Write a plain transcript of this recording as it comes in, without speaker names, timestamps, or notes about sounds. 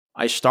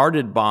I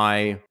started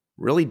by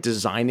really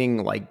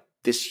designing like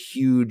this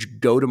huge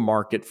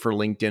go-to-market for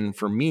LinkedIn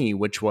for me,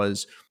 which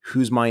was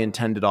who's my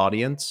intended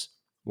audience?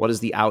 What is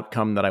the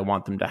outcome that I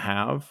want them to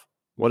have?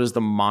 What is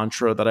the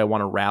mantra that I want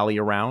to rally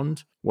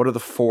around? What are the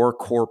 4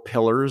 core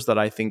pillars that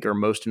I think are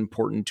most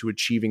important to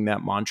achieving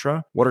that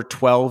mantra? What are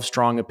 12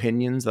 strong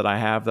opinions that I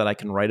have that I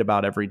can write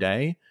about every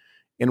day?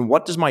 And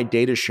what does my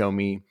data show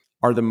me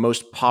are the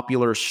most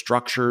popular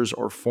structures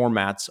or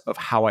formats of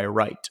how I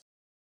write?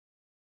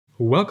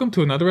 Welcome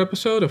to another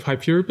episode of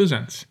Hyperion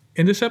Presents.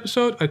 In this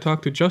episode, I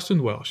talked to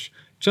Justin Welsh.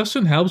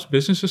 Justin helps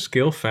businesses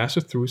scale faster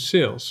through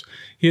sales.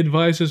 He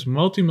advises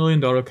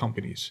multi-million-dollar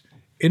companies.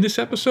 In this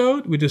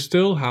episode, we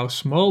distill how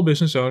small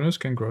business owners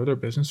can grow their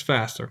business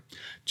faster.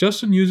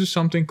 Justin uses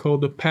something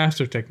called the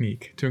PASTOR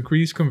technique to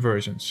increase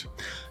conversions.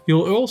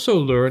 You'll also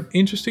learn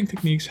interesting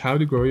techniques how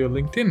to grow your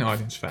LinkedIn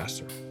audience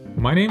faster.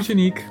 My name's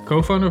Yannick,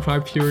 co-founder of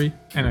Hyperion,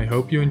 and I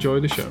hope you enjoy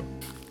the show.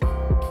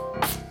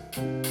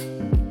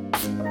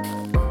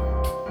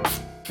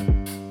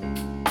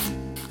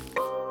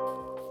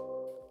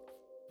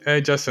 Hey,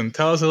 Justin,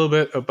 tell us a little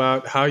bit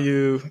about how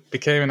you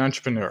became an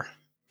entrepreneur.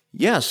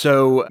 Yeah,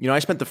 so, I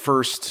spent the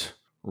first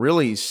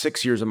really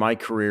 6 years of my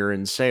career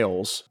in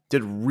sales,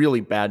 did a really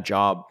bad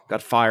job,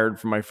 got fired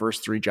from my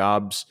first 3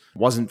 jobs,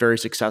 wasn't very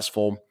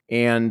successful.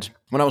 And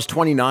when I was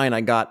 29, I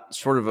got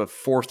sort of a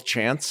fourth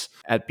chance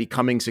at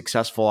becoming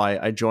successful.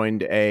 I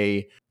joined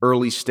a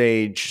early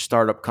stage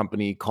startup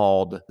company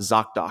called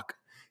ZocDoc.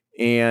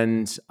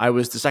 And I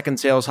was the second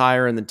sales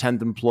hire and the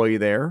 10th employee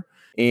there.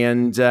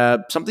 And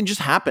something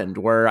just happened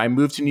where I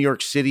moved to New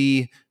York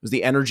City. It was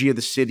the energy of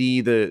the city,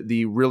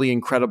 the really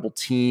incredible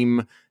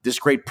team, this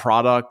great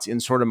product,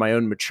 and sort of my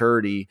own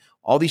maturity.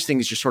 All these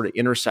things just sort of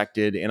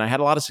intersected, and I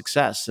had a lot of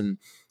success. And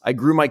I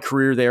grew my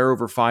career there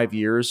over 5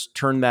 years,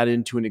 turned that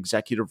into an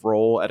executive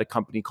role at a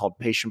company called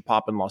Patient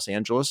Pop in Los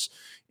Angeles.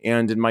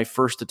 And in my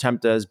first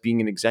attempt as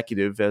being an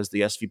executive, as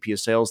the SVP of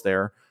sales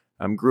there,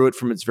 grew it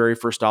from its very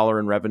first dollar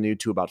in revenue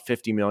to about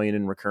 50 million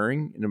in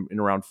recurring in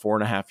around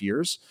 4.5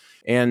 years.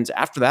 And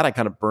after that, I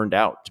kind of burned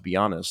out, to be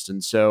honest.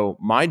 And so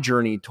my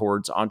journey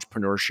towards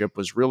entrepreneurship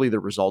was really the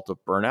result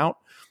of burnout.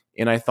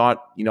 And I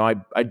thought,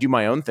 I'd do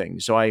my own thing.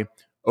 So I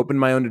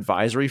opened my own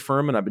advisory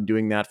firm, and I've been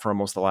doing that for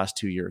almost the last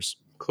 2 years.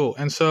 Cool.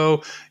 And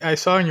so I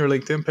saw on your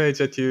LinkedIn page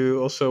that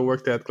you also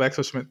worked at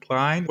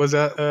GlaxoSmithKline. Was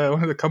that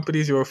one of the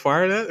companies you were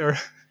fired at, or?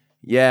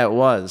 Yeah, it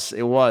was.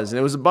 It was. And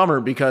it was a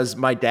bummer because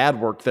my dad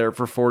worked there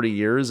for 40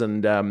 years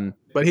and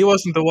But he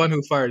wasn't the one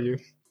who fired you.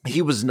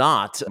 he was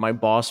not. My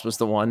boss was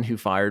the one who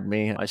fired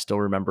me. I still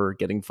remember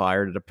getting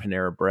fired at a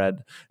Panera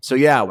Bread. So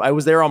yeah, I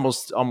was there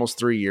almost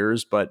 3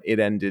 years, but it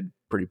ended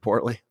pretty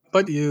poorly.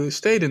 But you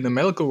stayed in the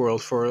medical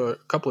world for a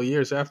couple of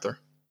years after.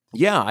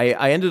 Yeah,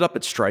 I ended up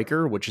at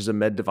Stryker, which is a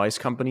med device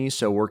company,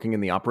 so working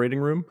in the operating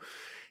room.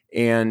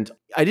 And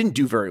I didn't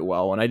do very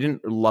well and I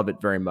didn't love it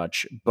very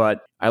much,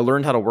 but I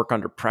learned how to work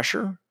under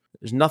pressure.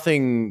 There's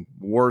nothing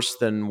worse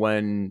than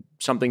when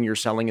something you're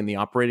selling in the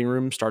operating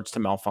room starts to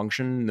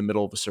malfunction in the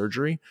middle of a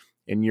surgery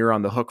and you're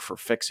on the hook for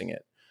fixing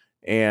it.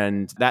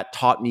 And that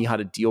taught me how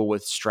to deal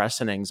with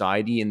stress and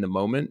anxiety in the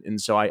moment. And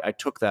so I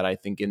took that, I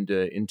think,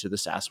 into the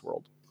SaaS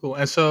world. Cool.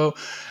 And so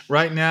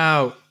right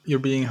now you're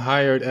being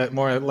hired at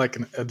more like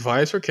an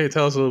advisor. Can you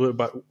tell us a little bit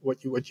about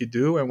what you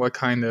do and what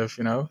kind of,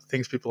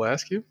 things people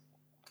ask you?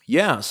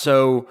 Yeah,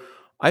 so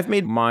I've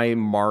made my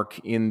mark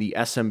in the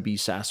SMB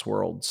SaaS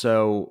world.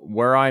 So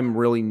where I'm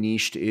really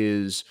niched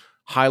is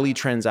highly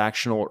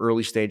transactional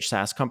early stage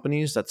SaaS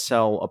companies that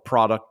sell a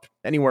product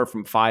anywhere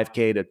from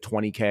 5K to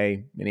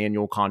 20K in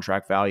annual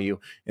contract value,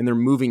 and they're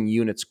moving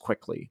units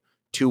quickly.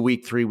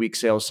 2-week, 3-week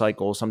sales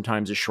cycle,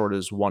 sometimes as short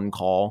as one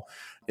call.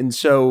 And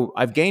so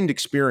I've gained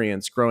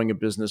experience growing a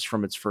business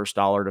from its first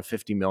dollar to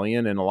 50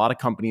 million. And a lot of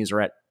companies are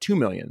at 2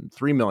 million,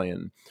 3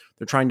 million.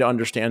 They're trying to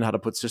understand how to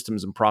put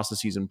systems and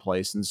processes in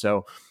place. And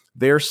so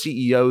their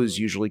CEOs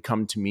usually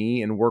come to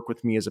me and work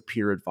with me as a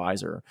peer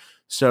advisor.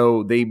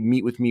 So they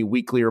meet with me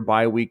weekly or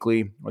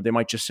bi-weekly, or they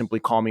might just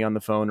simply call me on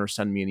the phone or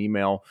send me an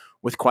email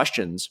with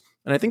questions.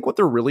 And I think what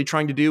they're really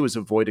trying to do is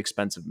avoid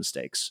expensive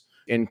mistakes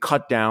and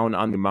cut down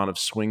on the amount of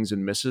swings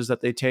and misses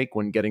that they take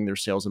when getting their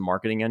sales and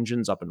marketing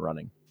engines up and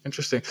running.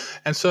 Interesting.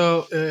 And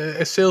so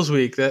a sales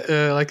week,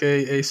 like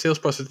a sales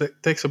process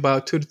that takes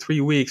about 2 to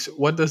 3 weeks.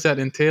 What does that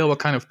entail? What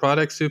kind of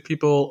products do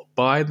people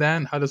buy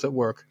then? How does it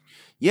work?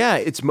 Yeah,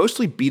 it's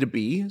mostly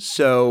B2B.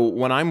 So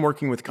when I'm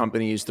working with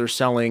companies, they're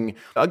selling,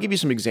 I'll give you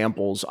some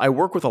examples. I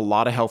work with a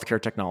lot of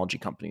healthcare technology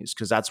companies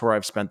because that's where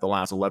I've spent the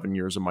last 11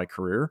 years of my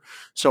career.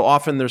 So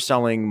often they're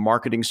selling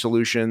marketing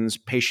solutions,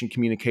 patient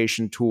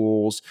communication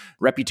tools,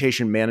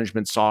 reputation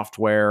management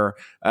software.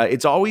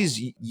 It's always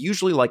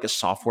usually like a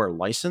software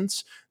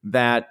license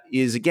that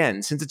is,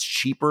 again, since it's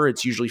cheaper,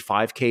 it's usually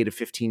 5K to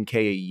 15K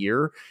a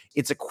year.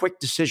 It's a quick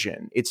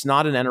decision. It's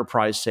not an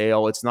enterprise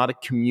sale. It's not a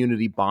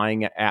community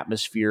buying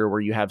atmosphere where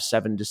you have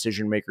 7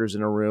 decision makers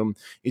in a room.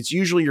 It's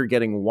usually you're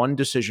getting one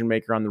decision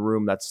maker on the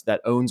room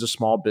that owns a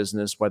small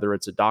business, whether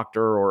it's a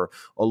doctor or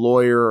a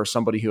lawyer or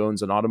somebody who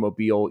owns an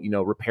automobile,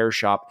 repair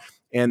shop.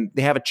 and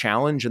they have a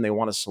challenge and they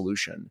want a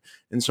solution.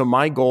 And so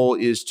my goal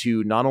is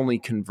to not only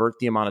convert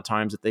the amount of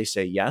times that they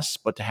say yes,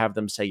 but to have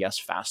them say yes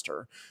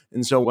faster.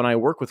 And so when I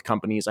work with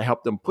companies, I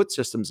help them put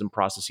systems and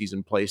processes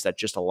in place that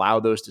just allow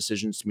those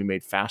decisions to be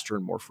made faster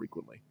and more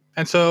frequently.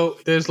 And so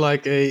there's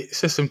like a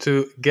system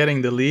to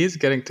getting the leads,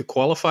 getting to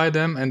qualify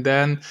them, and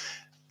then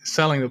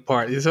selling the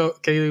part. So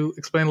can you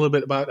explain a little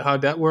bit about how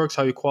that works,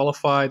 how you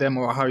qualify them,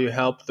 or how you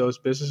help those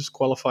businesses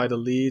qualify the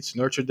leads,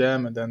 nurture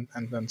them, and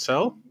then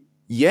sell?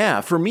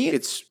 Yeah, for me,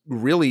 it's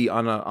really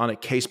on a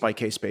case by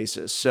case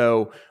basis.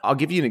 So I'll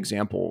give you an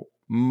example.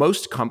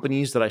 Most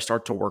companies that I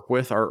start to work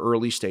with are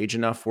early stage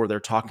enough where they're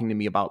talking to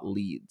me about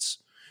leads.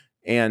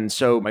 And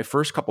so my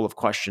first couple of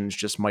questions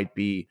just might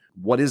be,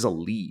 what is a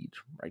lead,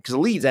 right? Because a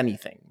lead's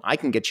anything. I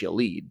can get you a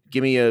lead.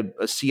 Give me a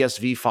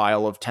CSV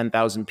file of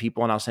 10,000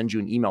 people and I'll send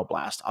you an email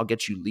blast. I'll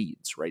get you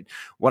leads, right?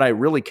 What I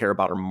really care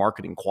about are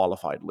marketing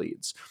qualified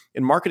leads.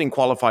 In marketing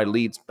qualified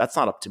leads, that's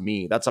not up to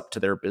me. That's up to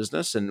their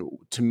business. And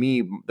to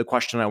me, the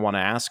question I want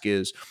to ask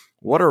is,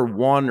 what are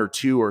one or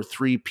two or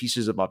three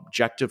pieces of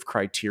objective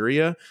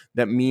criteria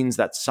that means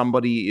that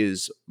somebody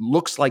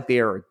looks like they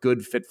are a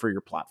good fit for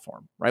your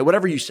platform, right?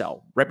 Whatever you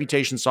sell,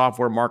 reputation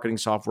software, marketing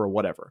software,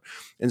 whatever.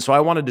 And so I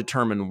want to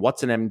determine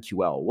what's an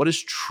MQL, what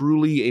is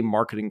truly a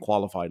marketing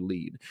qualified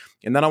lead.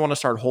 And then I want to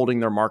start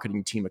holding their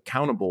marketing team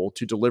accountable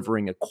to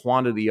delivering a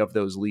quantity of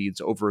those leads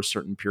over a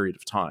certain period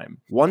of time.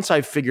 Once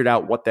I've figured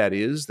out what that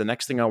is, the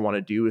next thing I want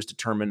to do is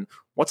determine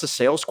what's a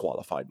sales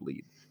qualified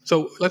lead.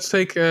 So let's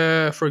take,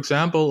 for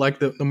example, like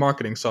the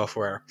marketing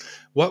software.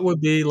 What would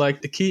be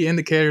like the key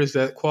indicators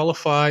that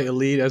qualify a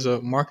lead as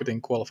a marketing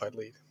qualified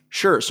lead?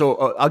 Sure.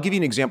 So I'll give you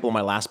an example of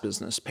my last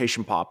business,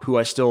 Patient Pop, who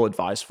I still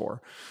advise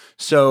for.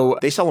 So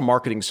they sell a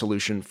marketing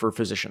solution for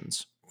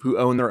physicians who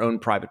own their own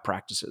private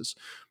practices.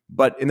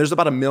 And there's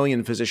about 1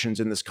 million physicians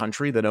in this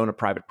country that own a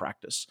private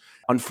practice.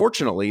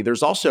 Unfortunately,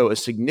 there's also a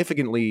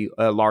significantly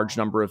large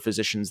number of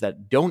physicians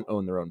that don't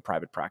own their own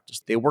private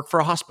practice. They work for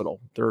a hospital.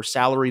 They're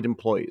salaried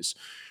employees.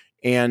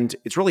 And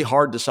it's really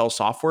hard to sell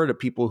software to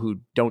people who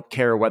don't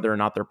care whether or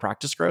not their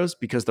practice grows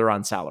because they're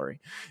on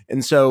salary.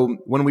 And so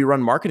when we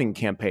run marketing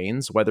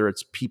campaigns, whether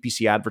it's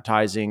PPC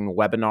advertising,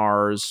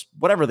 webinars,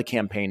 whatever the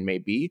campaign may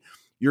be,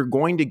 you're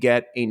going to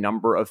get a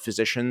number of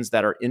physicians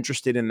that are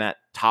interested in that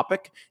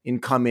topic and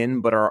come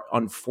in, but are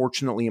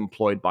unfortunately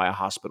employed by a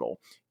hospital.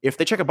 If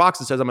they check a box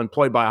that says I'm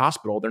employed by a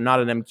hospital, they're not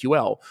an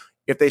MQL.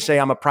 If they say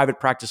I'm a private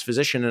practice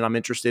physician and I'm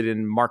interested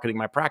in marketing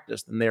my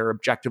practice, then they're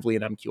objectively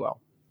an MQL.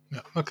 Yeah.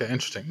 Okay.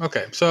 Interesting.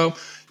 Okay. So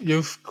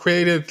you've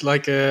created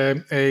like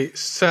a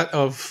set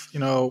of,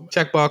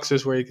 check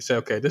boxes where you can say,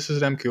 okay, this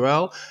is an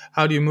MQL.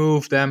 How do you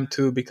move them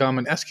to become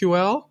an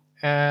SQL?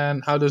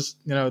 And how does,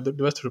 the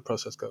rest of the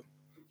process go?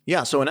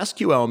 Yeah. So an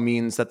SQL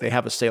means that they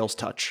have a sales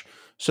touch.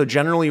 So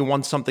generally,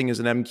 once something is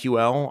an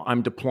MQL,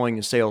 I'm deploying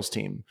a sales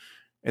team.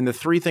 And the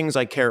three things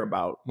I care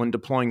about when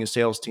deploying a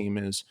sales team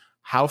is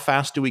how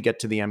fast do we get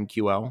to the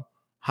MQL?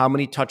 How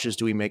many touches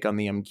do we make on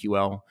the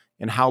MQL?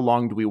 And how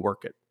long do we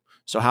work it?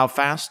 So how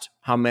fast,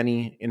 how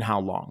many, and how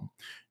long?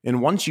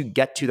 And once you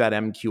get to that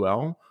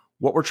MQL,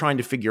 what we're trying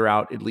to figure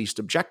out, at least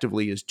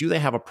objectively, is do they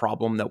have a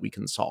problem that we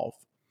can solve?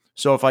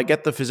 So if I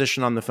get the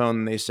physician on the phone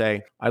and they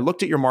say, I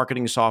looked at your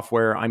marketing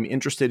software, I'm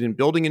interested in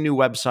building a new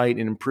website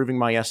and improving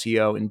my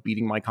SEO and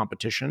beating my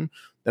competition,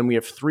 then we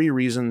have 3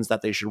 reasons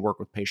that they should work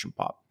with Patient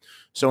Pop.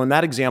 So in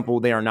that example,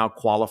 they are now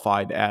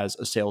qualified as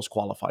a sales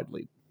qualified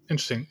lead.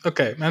 Interesting.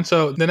 Okay. And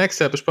so the next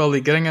step is probably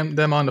getting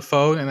them on the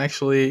phone and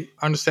actually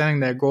understanding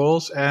their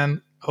goals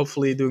and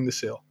hopefully doing the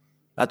sale.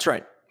 That's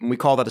right. And we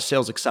call that a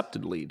sales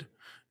accepted lead.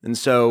 And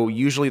so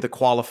usually the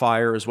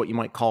qualifier is what you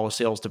might call a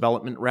sales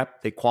development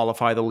rep. They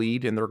qualify the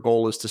lead and their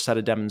goal is to set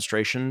a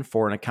demonstration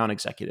for an account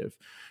executive.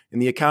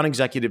 And the account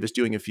executive is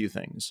doing a few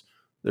things.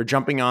 They're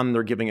jumping on,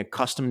 they're giving a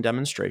custom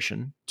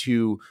demonstration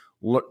to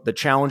the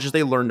challenges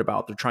they learned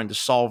about. They're trying to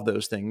solve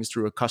those things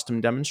through a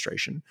custom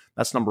demonstration.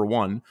 That's number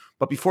one.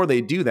 But before they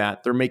do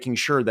that, they're making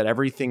sure that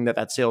everything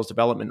that sales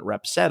development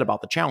rep said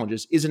about the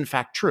challenges is in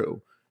fact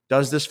true.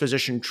 Does this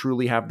physician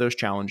truly have those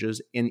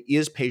challenges? And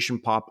is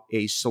Patient Pop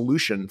a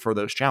solution for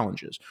those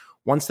challenges?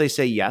 Once they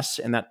say yes,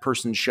 and that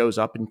person shows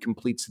up and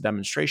completes the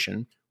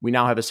demonstration, we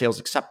now have a sales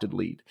accepted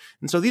lead.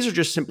 And so these are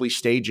just simply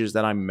stages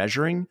that I'm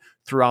measuring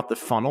throughout the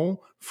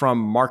funnel from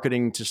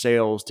marketing to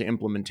sales to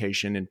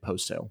implementation and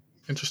post-sale.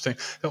 Interesting.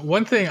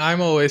 One thing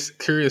I'm always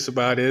curious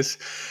about is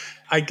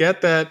I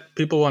get that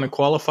people want to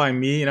qualify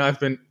me. I've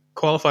been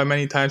qualified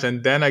many times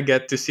and then I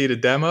get to see the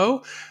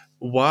demo.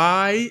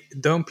 Why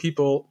don't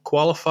people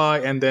qualify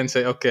and then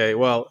say, okay,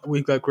 well,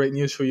 we've got great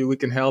news for you. We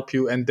can help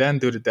you and then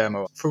do the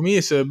demo? For me,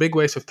 it's a big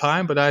waste of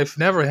time, but I've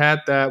never had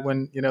that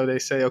when, they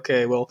say,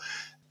 okay,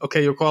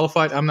 you're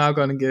qualified. I'm now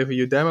going to give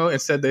you a demo.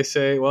 Instead, they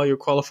say, well, you're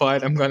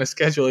qualified. I'm going to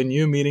schedule a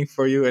new meeting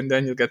for you and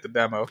then you'll get the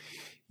demo.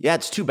 Yeah,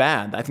 it's too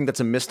bad. I think that's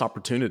a missed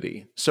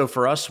opportunity. So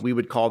for us, we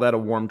would call that a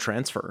warm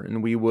transfer,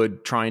 and we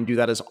would try and do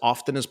that as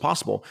often as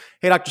possible.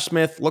 Hey, Dr.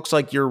 Smith, looks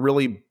like you're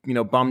really,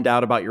 bummed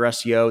out about your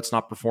SEO. It's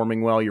not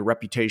performing well. Your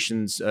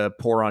reputation's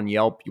poor on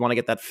Yelp. You want to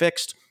get that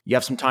fixed? You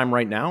have some time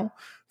right now?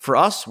 For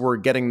us, we're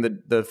getting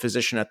the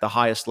physician at the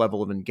highest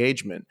level of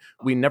engagement.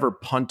 We never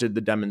punted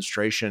the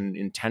demonstration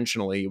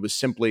intentionally. It was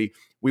simply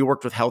we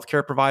worked with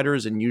healthcare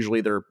providers, and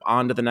usually they're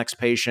on to the next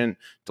patient,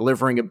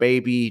 delivering a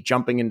baby,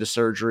 jumping into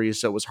surgery.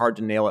 So it was hard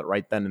to nail it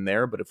right then and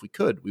there. But if we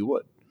could, we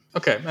would.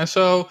 Okay, and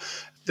so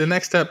the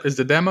next step is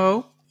the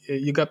demo.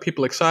 You got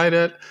people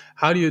excited.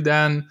 How do you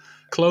then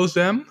close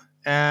them?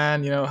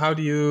 And how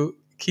do you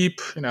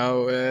keep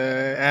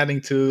adding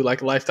to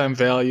like lifetime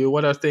value?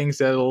 What are things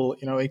that'll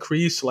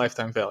increase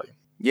lifetime value?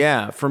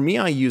 Yeah, for me,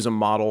 I use a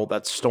model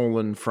that's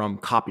stolen from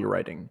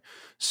copywriting.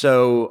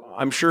 So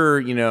I'm sure,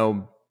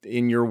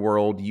 in your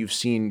world, you've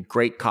seen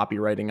great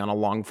copywriting on a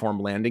long form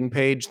landing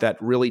page that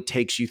really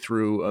takes you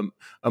through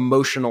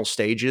emotional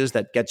stages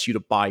that gets you to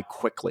buy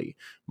quickly.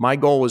 My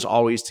goal is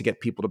always to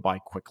get people to buy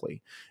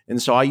quickly. And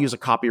so I use a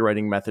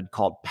copywriting method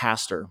called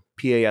PASTOR,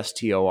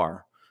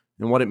 PASTOR.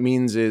 And what it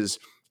means is,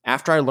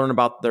 after I learn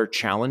about their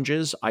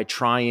challenges, I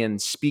try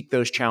and speak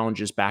those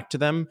challenges back to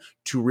them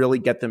to really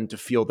get them to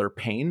feel their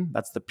pain.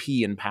 That's the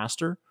P in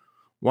PASTOR.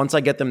 Once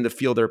I get them to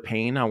feel their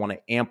pain, I want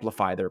to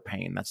amplify their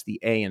pain. That's the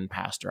A in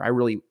PASTOR. I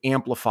really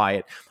amplify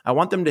it. I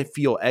want them to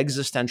feel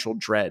existential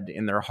dread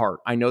in their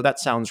heart. I know that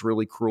sounds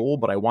really cruel,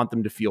 but I want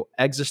them to feel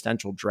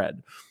existential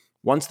dread.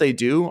 Once they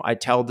do, I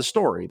tell the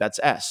story.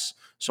 That's S.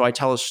 So I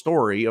tell a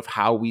story of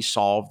how we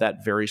solve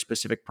that very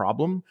specific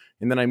problem.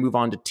 And then I move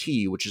on to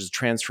T, which is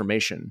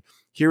transformation.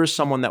 Here is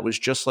someone that was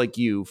just like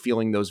you,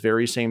 feeling those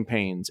very same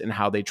pains and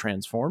how they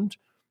transformed.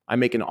 I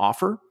make an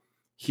offer.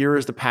 Here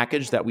is the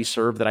package that we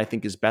serve that I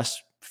think is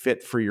best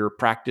fit for your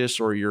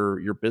practice or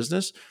your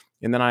business.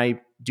 And then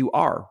I do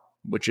R,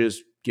 which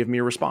is give me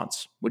a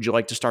response. Would you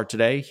like to start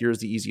today? Here's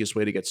the easiest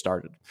way to get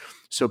started.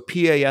 So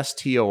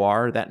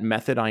PASTOR, that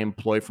method I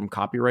employ from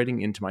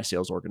copywriting into my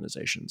sales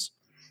organizations.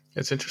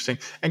 It's interesting.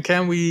 And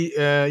can we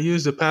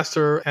use the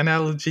pastor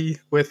analogy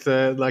with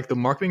like the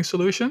marketing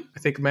solution? I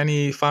think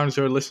many founders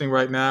who are listening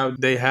right now,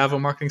 they have a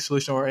marketing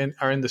solution or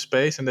are in the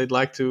space and they'd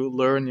like to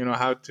learn,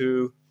 how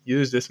to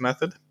use this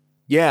method.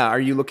 Yeah. Are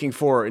you looking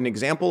for an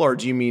example, or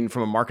do you mean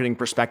from a marketing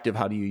perspective,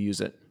 how do you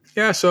use it?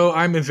 Yeah, so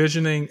I'm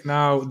envisioning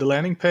now the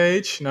landing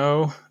page,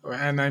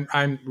 and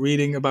I'm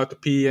reading about the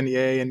P and the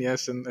A and the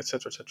S and et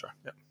cetera, et cetera.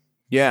 Yeah.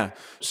 Yeah.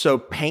 So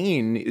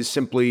pain is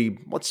simply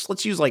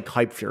let's use like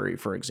Hype Fury,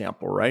 for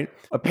example, right?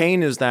 A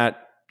pain is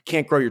that you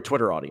can't grow your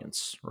Twitter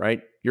audience,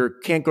 right? You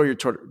can't grow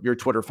your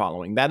Twitter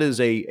following. That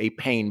is a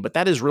pain, but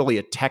that is really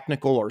a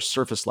technical or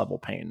surface level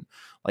pain.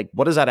 Like,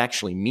 what does that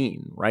actually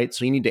mean, right?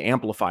 So you need to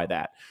amplify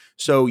that.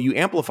 So you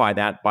amplify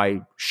that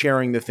by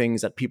sharing the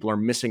things that people are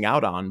missing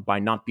out on by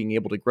not being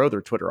able to grow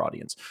their Twitter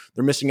audience.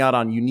 They're missing out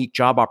on unique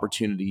job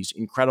opportunities,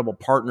 incredible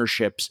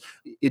partnerships,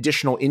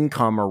 additional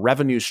income or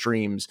revenue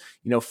streams.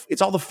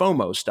 It's all the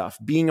FOMO stuff,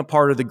 being a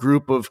part of the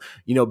group of,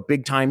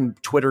 big time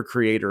Twitter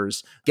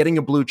creators, getting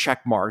a blue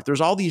check mark.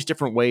 There's all these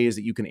different ways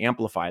that you can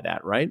amplify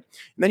that, right? And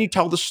then you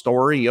tell the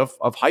story of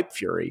Hype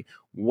Fury.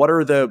 What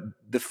are the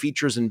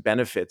features and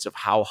benefits of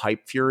how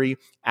Hype Fury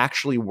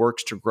actually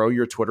works to grow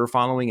your Twitter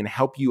following and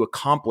help you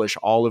accomplish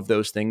all of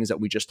those things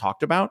that we just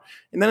talked about?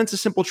 And then it's a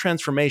simple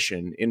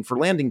transformation. And for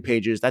landing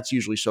pages, that's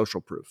usually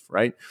social proof,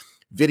 right?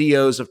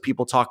 Videos of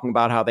people talking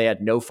about how they had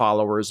no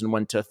followers and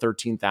went to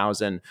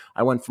 13,000.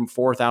 I went from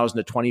 4,000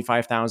 to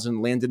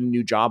 25,000, landed a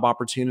new job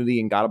opportunity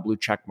and got a blue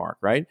check mark,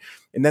 right?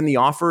 And then the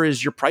offer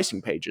is your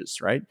pricing pages,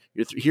 right?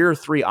 Here are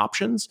 3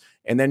 options.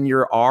 And then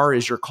your R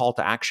is your call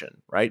to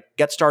action, right?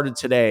 Get started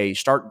today,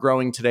 start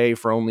growing today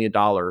for only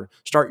 $1,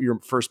 start your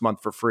first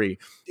month for free.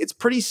 It's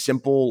pretty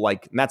simple, and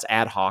that's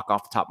ad hoc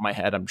off the top of my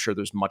head. I'm sure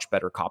there's much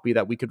better copy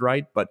that we could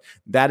write, but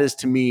that is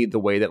to me the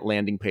way that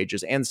landing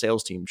pages and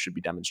sales teams should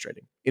be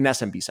demonstrating in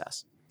SMB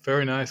SaaS.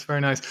 Very nice,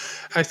 very nice.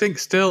 I think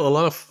still a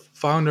lot of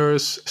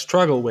founders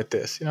struggle with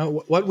this.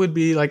 What would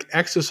be like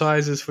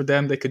exercises for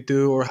them they could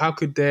do, or how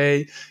could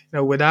they,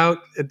 without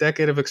a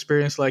decade of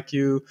experience like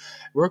you,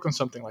 work on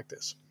something like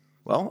this?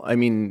 Well, I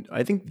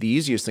think the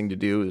easiest thing to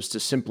do is to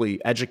simply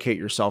educate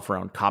yourself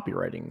around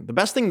copywriting. The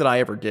best thing that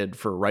I ever did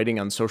for writing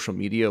on social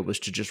media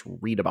was to just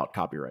read about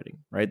copywriting,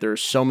 right?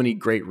 There's so many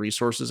great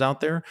resources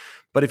out there,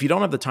 but if you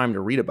don't have the time to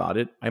read about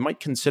it, I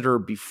might consider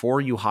before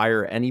you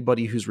hire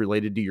anybody who's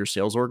related to your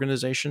sales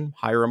organization,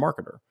 hire a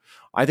marketer.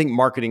 I think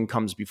marketing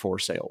comes before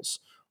sales.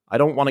 I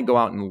don't want to go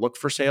out and look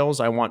for sales.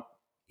 I want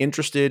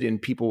interested in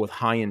people with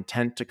high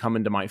intent to come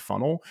into my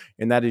funnel,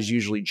 and that is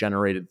usually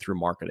generated through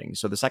marketing.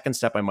 So the second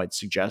step I might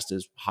suggest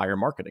is hire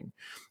marketing.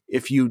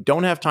 If you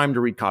don't have time to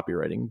read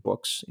copywriting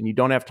books and you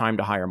don't have time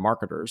to hire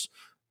marketers,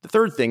 the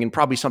third thing, and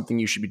probably something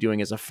you should be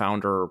doing as a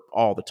founder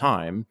all the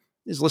time,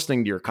 is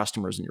listening to your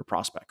customers and your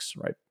prospects,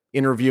 right?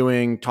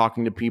 Interviewing,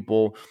 talking to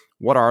people.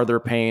 What are their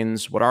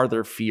pains? What are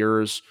their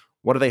fears?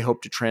 What do they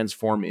hope to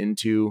transform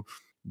into?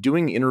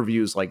 Doing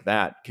interviews like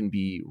that can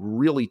be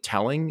really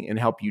telling and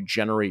help you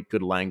generate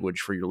good language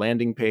for your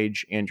landing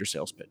page and your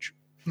sales pitch.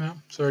 Yeah,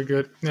 it's very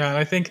good. Yeah, and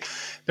I think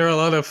there are a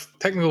lot of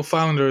technical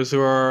founders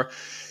who are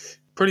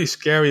pretty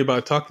scary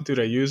about talking to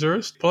their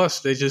users.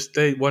 Plus,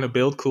 they want to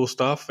build cool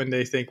stuff and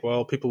they think,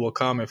 well, people will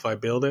come if I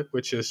build it,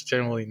 which is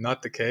generally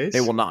not the case.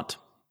 They will not.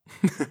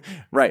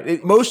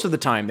 Right. Most of the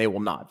time, they will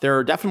not. There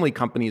are definitely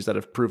companies that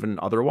have proven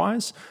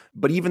otherwise,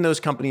 but even those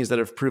companies that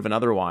have proven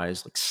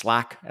otherwise, like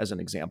Slack as an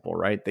example,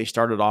 right? They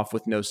started off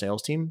with no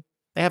sales team.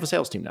 They have a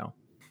sales team now.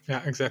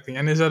 Yeah, exactly.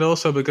 And is that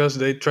also because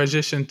they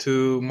transitioned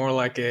to more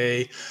like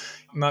a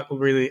not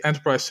really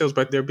enterprise sales,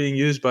 but they're being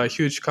used by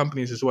huge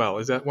companies as well?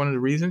 Is that one of the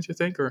reasons you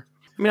think, or?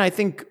 I mean, I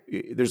think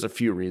there's a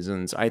few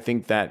reasons. I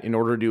think that in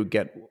order to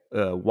get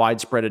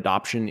widespread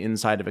adoption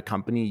inside of a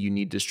company, you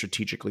need to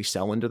strategically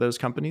sell into those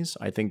companies.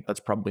 I think that's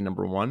probably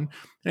number one.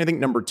 And I think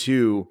number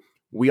two,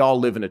 we all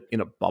live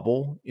in a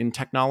bubble in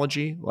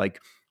technology. Like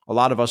a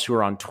lot of us who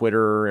are on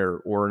Twitter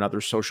or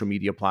another social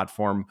media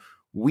platform,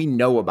 we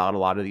know about a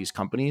lot of these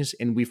companies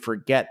and we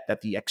forget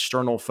that the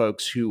external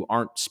folks who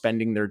aren't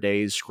spending their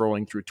days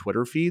scrolling through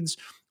Twitter feeds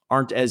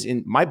aren't as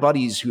in my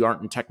buddies who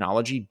aren't in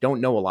technology don't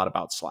know a lot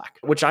about Slack,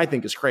 which I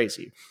think is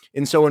crazy.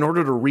 And so in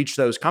order to reach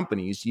those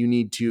companies, you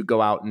need to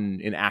go out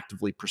and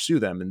actively pursue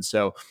them. And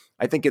so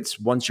I think it's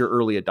once your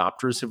early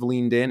adopters have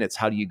leaned in, it's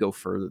how do you go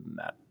further than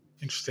that?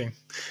 Interesting.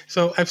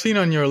 So I've seen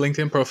on your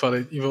LinkedIn profile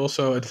that you've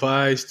also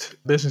advised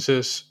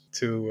businesses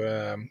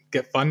to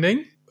get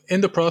funding.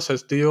 In the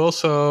process, do you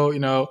also,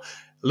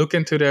 look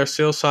into their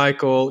sales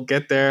cycle,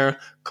 get their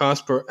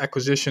cost per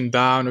acquisition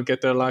down, or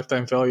get their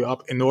lifetime value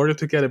up in order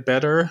to get a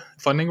better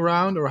funding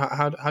round? Or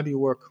how do you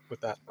work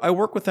with that? I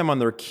work with them on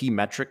their key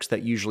metrics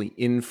that usually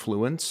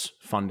influence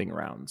funding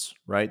rounds,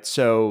 right?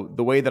 So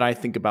the way that I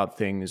think about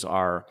things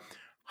are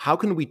how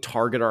can we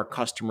target our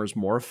customers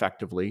more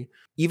effectively?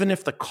 Even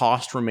if the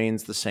cost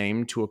remains the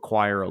same to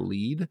acquire a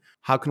lead,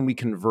 how can we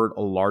convert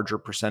a larger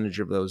percentage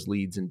of those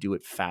leads and do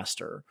it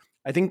faster?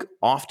 I think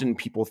often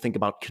people think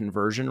about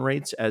conversion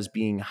rates as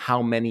being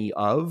how many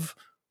of,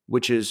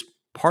 which is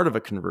part of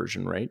a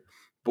conversion rate.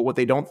 But what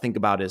they don't think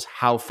about is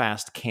how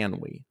fast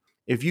can we?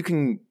 If you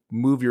can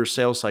move your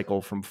sales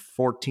cycle from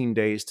 14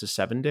 days to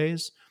 7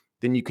 days,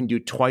 then you can do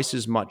twice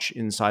as much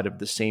inside of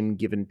the same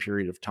given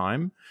period of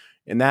time.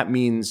 And that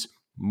means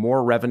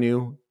more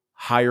revenue,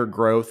 higher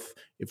growth.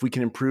 If we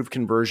can improve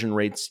conversion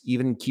rates,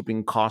 even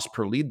keeping cost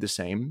per lead the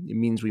same, it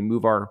means we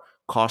move our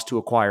cost to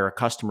acquire a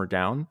customer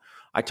down.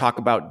 I talk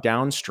about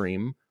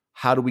downstream.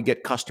 How do we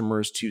get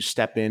customers to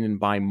step in and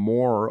buy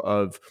more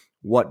of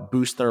what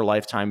boosts their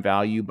lifetime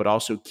value, but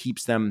also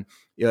keeps them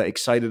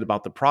excited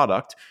about the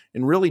product,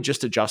 and really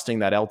just adjusting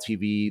that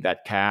LTV,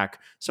 that CAC,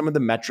 some of the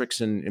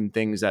metrics and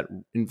things that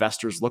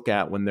investors look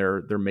at when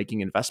they're making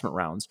investment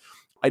rounds.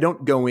 I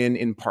don't go in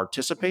and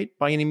participate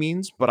by any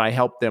means, but I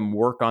help them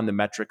work on the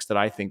metrics that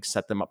I think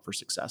set them up for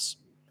success.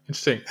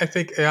 Interesting. I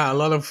think, a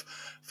lot of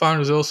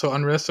founders also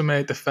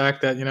underestimate the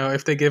fact that,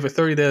 if they give a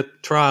 30-day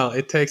trial,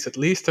 it takes at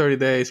least 30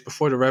 days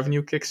before the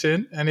revenue kicks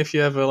in. And if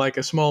you have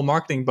a small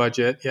marketing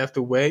budget, you have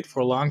to wait for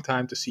a long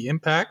time to see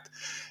impact.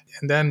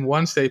 And then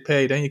once they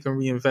pay, then you can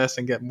reinvest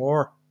and get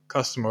more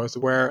customers.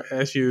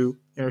 Whereas you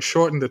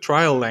shorten the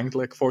trial length,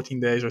 like 14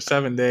 days or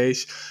 7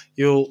 days,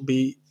 you'll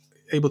be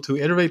able to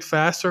iterate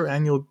faster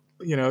and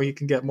you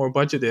can get more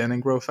budget in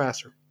and grow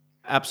faster.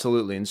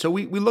 Absolutely. And so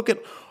we look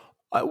at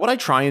what I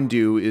try and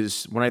do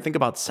is when I think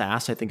about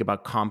SaaS, I think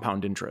about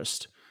compound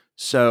interest.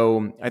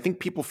 So I think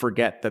people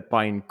forget that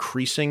by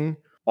increasing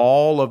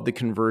all of the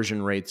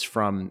conversion rates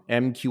from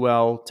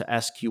MQL to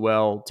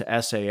SQL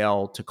to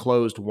SAL to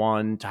closed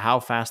won to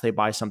how fast they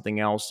buy something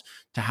else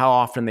to how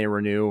often they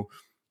renew,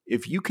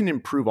 if you can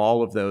improve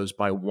all of those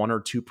by 1 or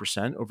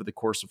 2% over the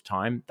course of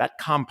time, that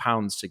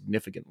compounds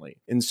significantly.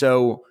 And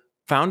so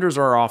founders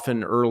are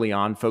often early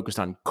on focused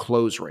on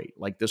close rate,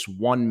 like this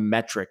one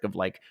metric of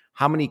like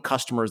how many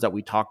customers that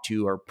we talk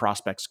to or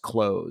prospects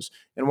close.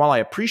 And while I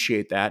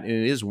appreciate that, and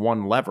it is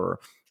one lever,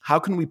 how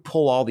can we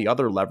pull all the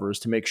other levers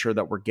to make sure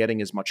that we're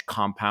getting as much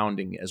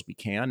compounding as we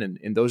can?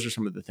 And those are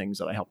some of the things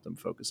that I help them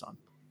focus on.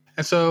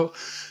 And so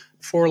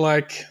for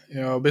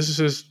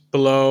businesses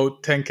below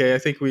 10K, I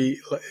think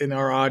we in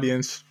our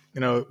audience,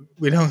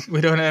 we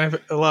don't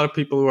have a lot of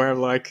people who have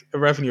like a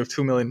revenue of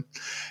 2 million.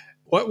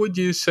 What would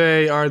you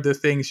say are the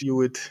things you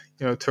would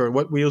turn?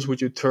 What wheels would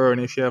you turn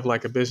if you have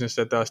like a business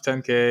that does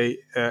 10K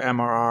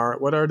MRR?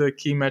 What are the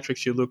key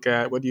metrics you look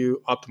at? What do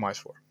you optimize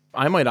for?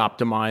 I might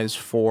optimize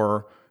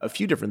for a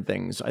few different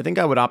things. I think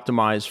I would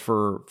optimize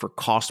for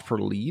cost per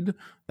lead.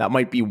 That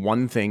might be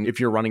one thing if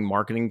you're running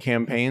marketing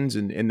campaigns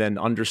and then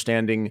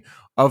understanding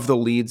of the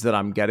leads that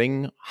I'm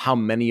getting, how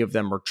many of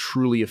them are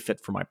truly a fit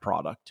for my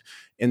product.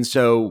 And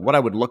so what I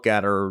would look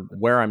at are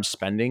where I'm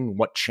spending,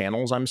 what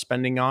channels I'm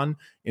spending on,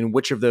 and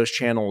which of those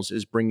channels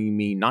is bringing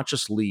me not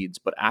just leads,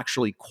 but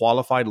actually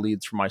qualified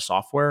leads for my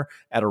software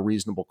at a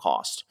reasonable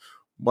cost.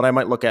 What I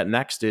might look at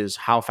next is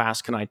how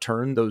fast can I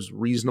turn those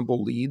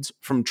reasonable leads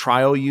from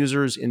trial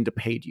users into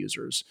paid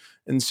users.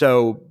 And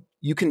so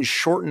you can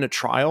shorten a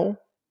trial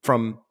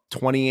from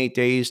 28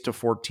 days to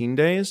 14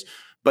 days,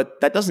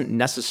 but that doesn't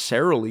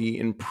necessarily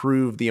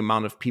improve the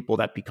amount of people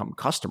that become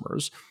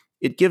customers.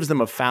 It gives them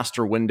a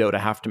faster window to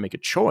have to make a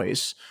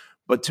choice.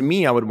 But to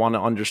me, I would want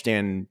to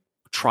understand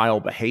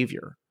trial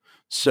behavior.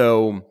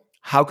 So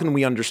how can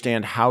we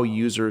understand how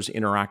users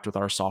interact with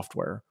our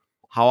software?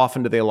 How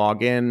often do they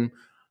log in?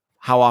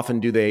 How often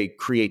do they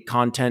create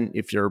content?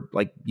 If you're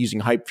like using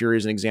Hypefury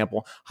as an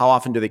example, how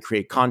often do they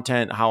create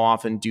content? How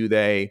often do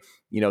they,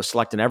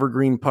 select an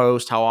evergreen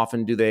post? How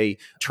often do they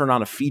turn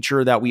on a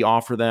feature that we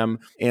offer them?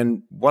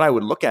 And what I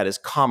would look at is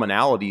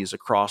commonalities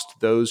across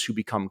those who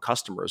become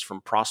customers from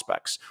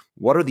prospects.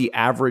 What are the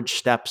average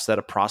steps that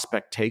a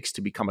prospect takes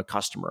to become a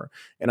customer?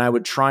 And I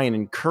would try and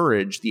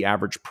encourage the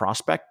average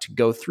prospect to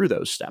go through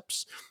those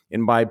steps.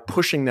 And by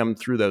pushing them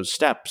through those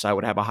steps, I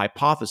would have a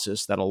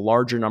hypothesis that a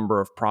larger number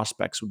of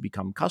prospects would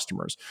become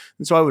customers.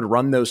 And so I would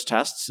run those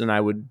tests and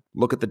I would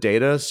look at the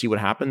data, see what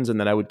happens, and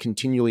then I would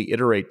continually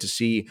iterate to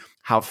see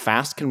how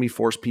fast can we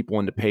force people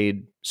into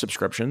paid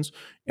subscriptions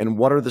and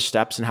what are the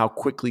steps and how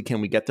quickly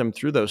can we get them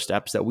through those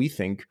steps that we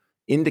think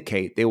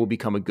indicate they will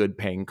become a good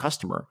paying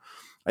customer.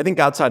 I think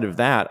outside of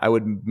that, I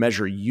would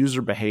measure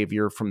user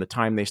behavior from the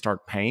time they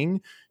start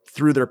paying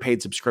through their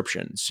paid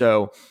subscription.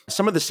 So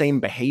some of the same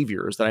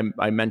behaviors that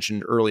I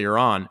mentioned earlier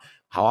on,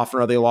 how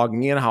often are they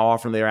logging in? How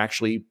often they're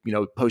actually,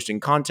 posting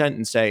content,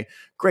 and say,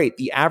 great,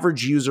 the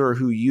average user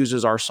who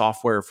uses our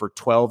software for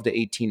 12 to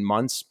 18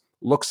 months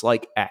looks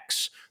like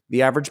X.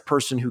 The average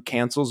person who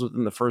cancels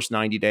within the first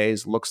 90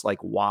 days looks like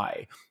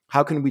Y.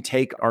 How can we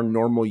take our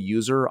normal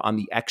user on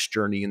the X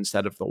journey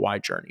instead of the Y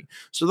journey?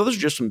 So those are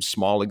just some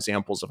small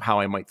examples of how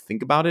I might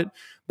think about it.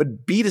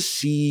 But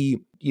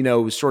B2C,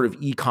 sort of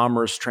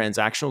e-commerce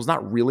transactional is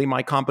not really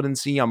my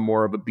competency. I'm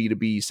more of a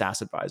B2B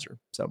SaaS advisor.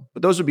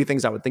 But those would be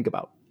things I would think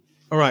about.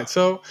 All right.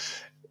 So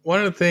one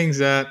of the things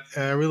that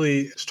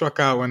really struck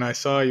out when I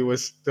saw you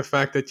was the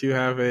fact that you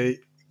have a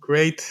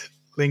great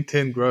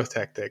LinkedIn growth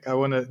tactic. I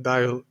want to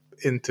dive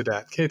into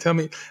that. Can you tell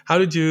me, how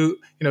did you,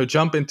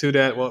 jump into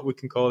that, what we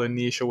can call a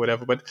niche or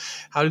whatever, but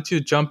how did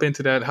you jump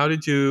into that? How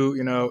did you,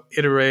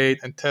 iterate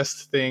and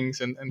test things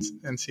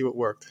and see what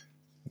worked?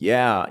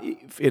 Yeah,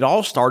 it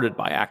all started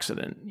by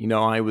accident.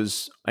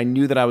 I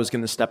knew that I was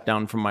going to step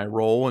down from my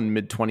role in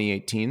mid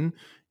 2018,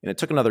 and it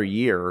took another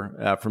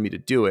year for me to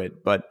do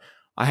it. But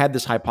I had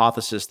this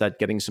hypothesis that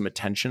getting some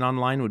attention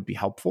online would be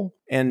helpful.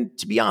 And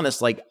to be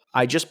honest,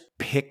 I just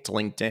picked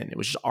LinkedIn. It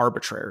was just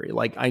arbitrary.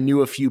 I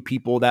knew a few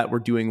people that were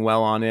doing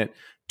well on it.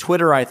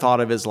 Twitter, I thought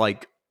of as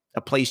like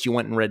a place you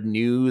went and read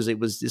news.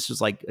 This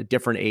was like a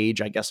different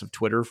age, I guess, of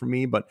Twitter for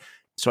me. But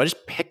so I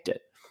just picked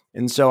it.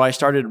 And so I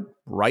started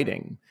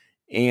writing.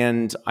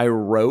 And I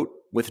wrote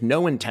with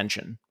no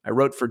intention. I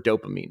wrote for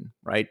dopamine,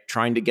 right?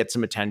 Trying to get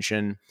some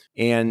attention.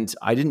 And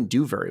I didn't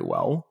do very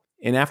well.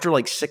 And after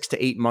like 6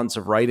 to 8 months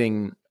of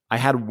writing, I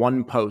had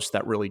one post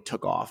that really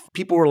took off.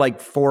 People were like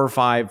 4 or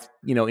 5,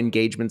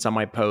 engagements on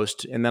my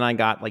post. And then I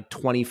got like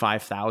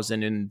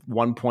 25,000 and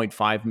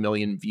 1.5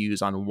 million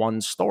views on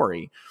one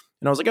story.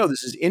 And I was like, oh,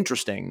 this is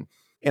interesting.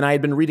 And I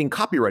had been reading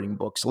copywriting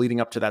books leading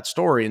up to that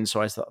story. And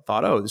so I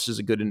thought, oh, this is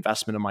a good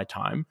investment of my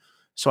time.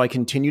 So I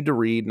continued to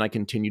read and I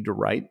continued to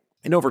write.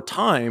 And over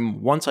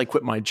time, once I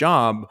quit my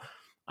job,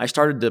 I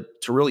started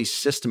to really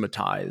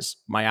systematize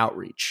my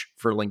outreach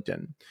for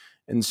LinkedIn.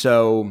 And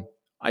so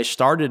I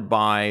started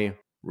by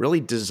really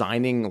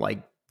designing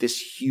like this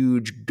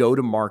huge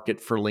go-to-market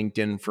for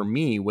LinkedIn for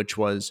me, which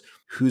was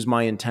who's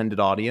my intended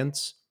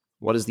audience?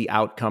 What is the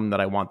outcome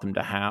that I want them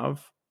to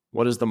have?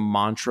 What is the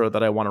mantra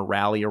that I want to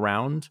rally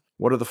around?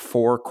 What are the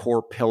 4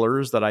 core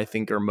pillars that I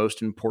think are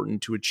most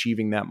important to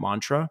achieving that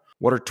mantra?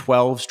 What are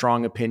 12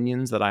 strong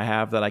opinions that I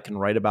have that I can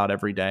write about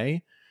every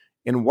day?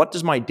 And what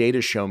does my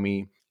data show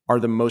me are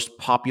the most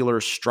popular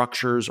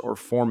structures or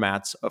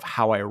formats of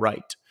how I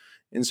write?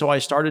 And so I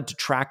started to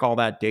track all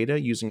that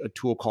data using a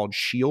tool called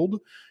Shield.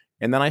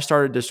 And then I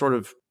started to sort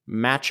of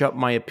match up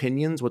my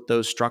opinions with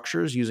those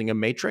structures using a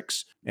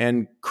matrix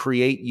and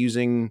create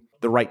using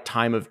the right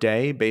time of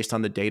day based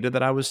on the data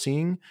that I was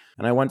seeing.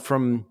 And I went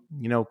from,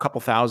 a couple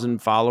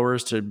thousand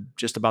followers to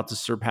just about to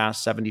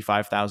surpass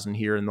 75,000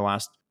 here in the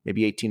last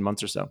maybe 18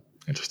 months or so.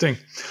 Interesting.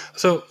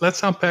 So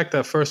let's unpack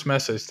that first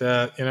message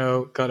that,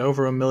 got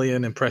over 1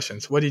 million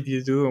impressions. What did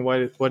you do and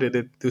why did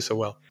it do so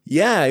well?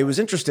 Yeah, it was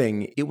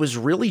interesting. It was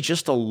really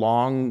just a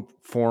long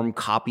form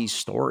copy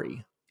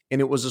story. And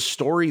it was a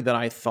story that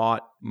I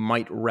thought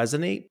might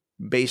resonate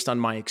based on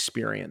my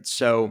experience.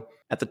 So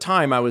at the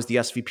time, I was the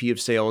SVP of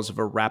sales of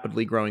a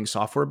rapidly growing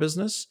software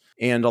business.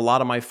 And a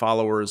lot of my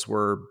followers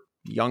were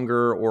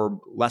younger or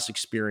less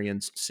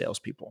experienced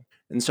salespeople.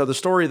 And so the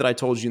story that I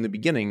told you in the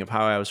beginning of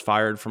how I was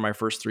fired from my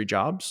first 3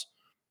 jobs,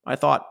 I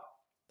thought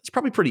it's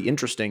probably pretty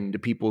interesting to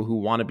people who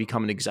want to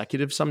become an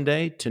executive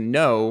someday to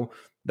know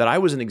that I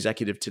was an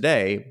executive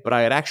today, but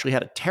I had actually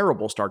had a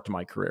terrible start to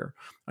my career.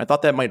 I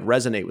thought that might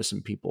resonate with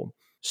some people.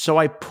 So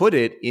I put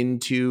it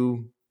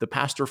into the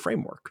Pastor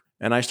framework.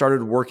 And I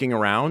started working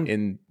around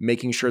and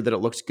making sure that it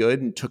looked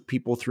good and took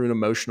people through an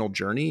emotional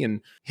journey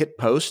and hit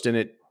post, and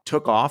it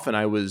took off. And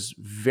I was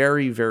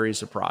very, very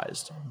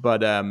surprised.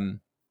 But,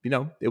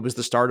 it was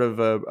the start of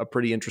a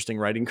pretty interesting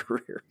writing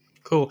career.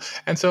 Cool.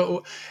 And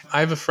so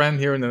I have a friend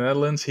here in the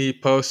Netherlands. He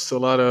posts a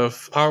lot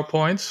of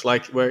PowerPoints,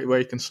 like where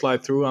you can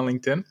slide through on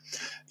LinkedIn.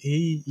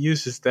 He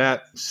uses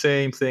that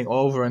same thing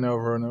over and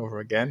over and over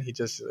again. He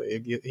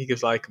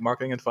gives like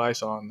marketing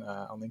advice on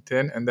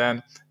LinkedIn, and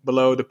then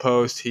below the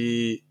post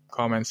he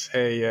comments,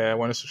 hey, I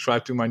want to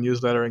subscribe to my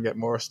newsletter and get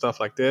more stuff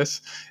like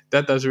this.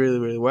 That does really,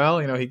 really well.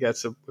 He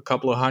gets a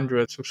couple of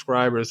hundred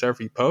subscribers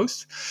every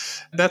post.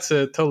 That's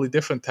a totally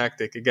different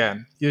tactic.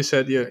 Again, you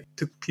said you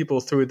took people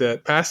through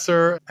the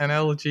pastor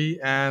analogy,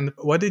 and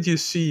what did you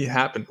see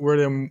happen? Were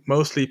there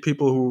mostly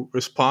people who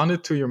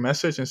responded to your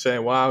message and say,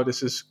 wow,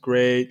 this is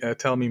great,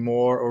 tell me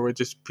more, or were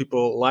just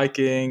people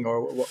liking,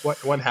 or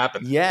what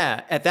happened?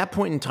 Yeah, at that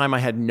point in time, I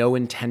had no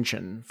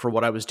intention for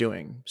what I was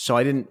doing. So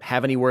I didn't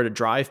have anywhere to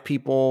drive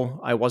people.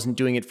 I wasn't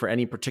doing it for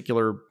any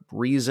particular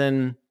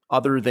reason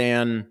other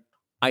than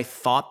I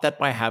thought that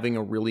by having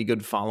a really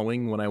good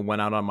following when I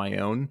went out on my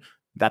own,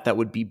 that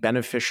would be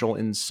beneficial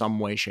in some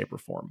way, shape, or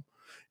form.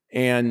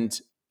 And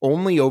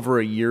only over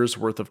a year's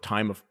worth of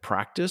time of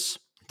practice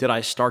did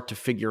I start to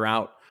figure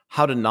out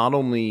how to not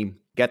only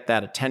get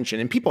that attention,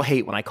 and people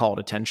hate when I call it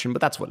attention,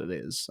 but that's what it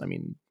is. I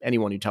mean,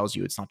 anyone who tells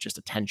you it's not just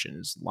attention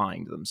is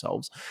lying to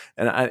themselves.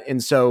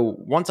 And so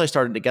once I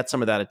started to get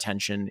some of that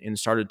attention and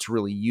started to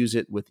really use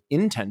it with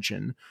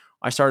intention,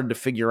 I started to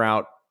figure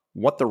out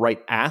what the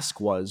right ask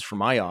was for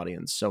my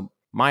audience. So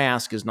my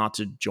ask is not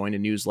to join a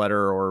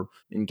newsletter or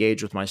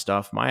engage with my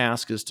stuff. My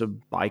ask is to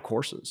buy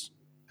courses.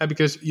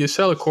 Because you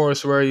sell a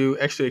course where you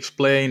actually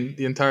explain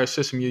the entire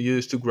system you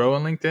use to grow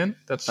on LinkedIn.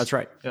 That's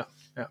right. Yeah,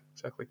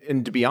 exactly.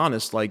 And to be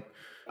honest,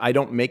 I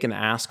don't make an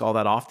ask all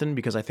that often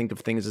because I think of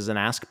things as an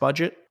ask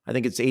budget. I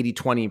think it's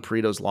 80-20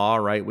 Pareto's law,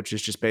 right? Which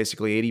is just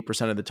basically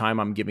 80% of the time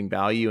I'm giving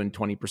value and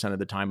 20% of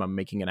the time I'm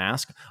making an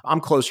ask.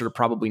 I'm closer to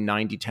probably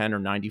 90-10 or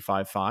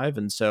 95-5.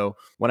 And so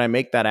when I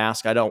make that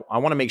ask, I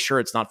want to make sure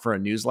it's not for a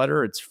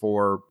newsletter. It's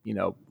for,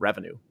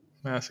 revenue.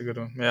 That's a good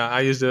one. Yeah,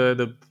 I use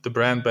the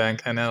brand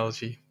bank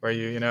analogy where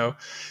you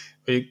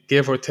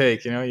give or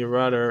take. You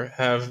rather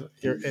have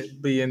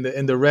be in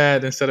the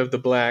red instead of the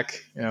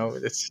black.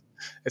 It's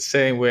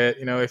same with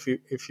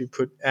if you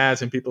put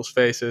ads in people's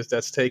faces,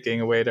 that's taking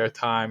away their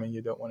time, and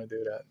you don't want to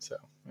do that. So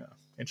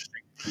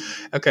interesting.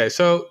 Okay,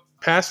 so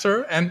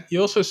pastor, and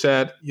you also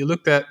said you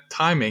looked at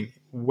timing,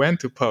 when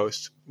to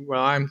post.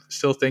 Well, I'm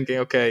still thinking,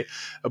 okay,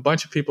 a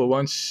bunch of people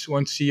won't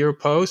see your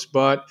post,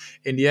 but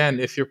in the end,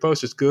 if your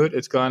post is good,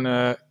 it's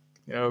gonna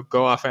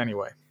go off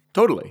anyway.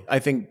 Totally. I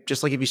think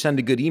just like if you send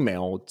a good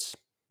email,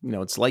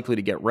 it's likely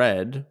to get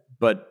read,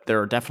 but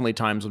there are definitely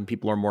times when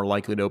people are more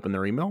likely to open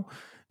their email.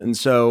 And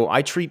so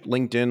I treat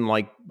LinkedIn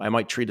like I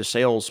might treat a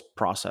sales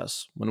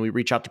process. When we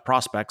reach out to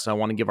prospects, I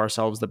want to give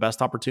ourselves the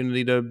best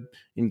opportunity to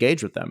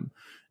engage with them.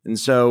 And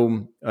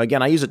so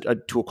again, I use a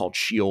tool called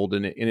Shield,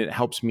 and it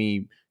helps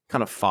me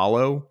kind of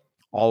follow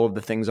all of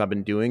the things I've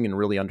been doing and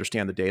really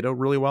understand the data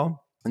really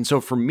well. And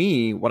so for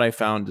me, what I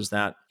found is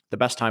that the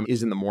best time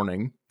is in the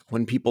morning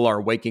when people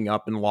are waking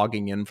up and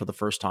logging in for the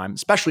first time,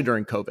 especially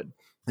during COVID.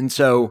 And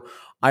so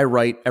I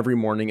write every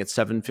morning at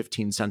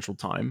 7:15 Central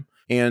Time.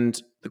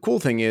 And the cool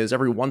thing is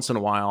every once in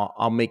a while,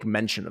 I'll make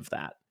mention of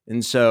that.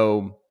 And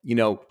so,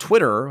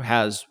 Twitter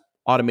has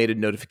automated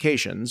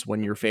notifications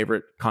when your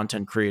favorite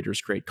content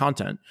creators create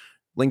content.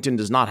 LinkedIn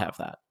does not have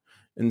that.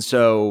 And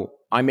so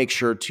I make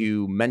sure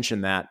to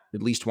mention that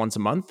at least once a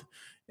month.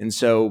 And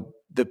so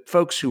the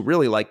folks who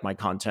really like my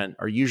content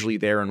are usually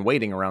there and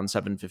waiting around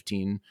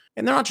 7:15.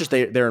 And they're not just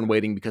there and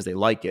waiting because they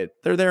like it.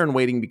 They're there and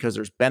waiting because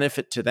there's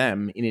benefit to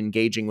them in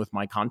engaging with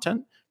my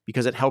content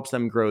because it helps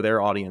them grow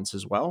their audience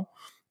as well.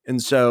 And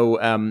so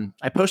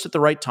I post at the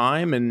right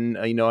time, and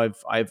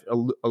I've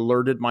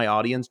alerted my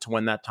audience to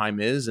when that time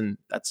is, and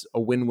that's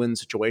a win-win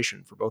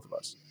situation for both of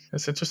us.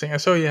 That's interesting.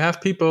 And so you have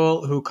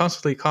people who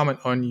constantly comment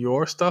on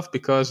your stuff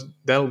because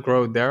that'll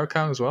grow their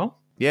account as well?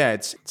 Yeah,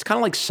 it's kind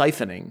of like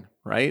siphoning,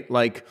 right?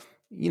 Like,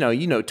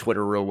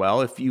 Twitter real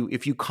well. If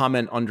you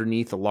comment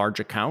underneath a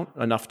large account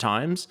enough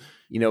times,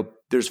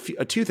 there's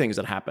two things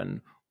that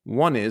happen.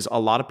 One is a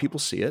lot of people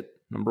see it,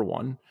 number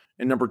one.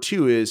 And number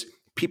two is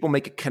people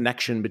make a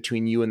connection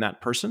between you and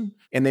that person,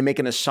 and they make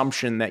an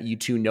assumption that you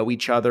two know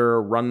each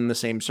other, run in the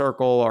same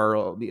circle, are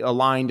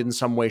aligned in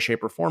some way,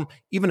 shape, or form,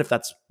 even if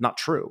that's not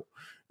true.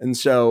 And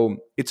so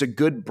it's a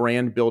good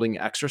brand building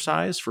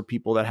exercise for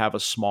people that have a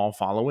small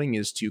following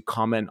is to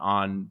comment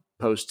on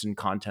posts and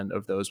content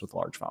of those with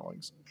large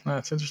followings.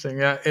 That's interesting.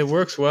 Yeah, it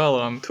works well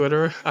on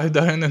Twitter. I've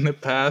done it in the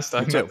past.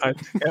 I'm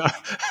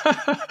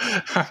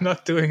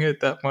not doing it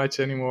that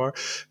much anymore.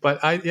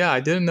 But I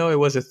didn't know it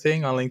was a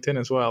thing on LinkedIn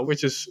as well,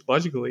 which is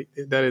logically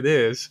that it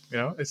is.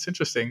 It's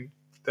interesting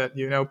that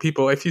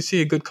people, if you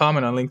see a good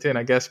comment on LinkedIn,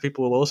 I guess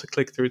people will also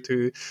click through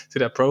to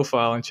that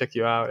profile and check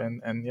you out.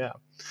 And yeah.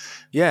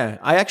 Yeah,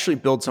 I actually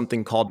built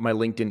something called my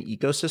LinkedIn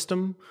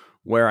ecosystem,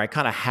 where I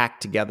kind of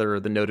hack together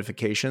the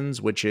notifications,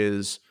 which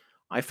is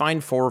I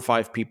find 4 or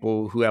 5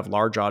 people who have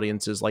large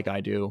audiences like I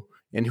do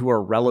and who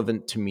are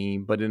relevant to me,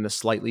 but in a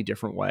slightly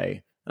different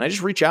way. And I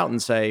just reach out and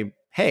say,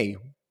 hey,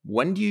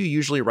 when do you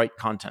usually write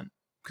content?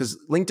 Because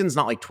LinkedIn's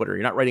not like Twitter.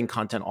 You're not writing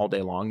content all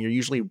day long. You're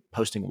usually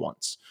posting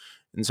once.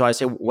 And so I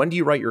say, when do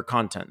you write your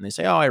content? And they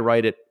say, I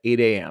write at 8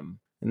 a.m.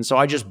 And so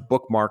I just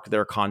bookmark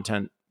their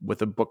content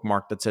with a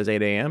bookmark that says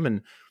 8 a.m.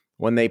 And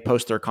when they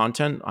post their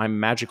content, I'm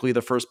magically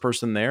the first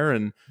person there.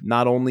 And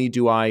not only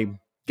do I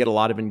get a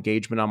lot of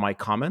engagement on my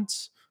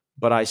comments,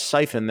 but I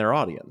siphon their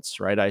audience,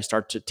 right? I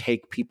start to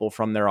take people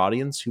from their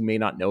audience who may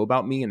not know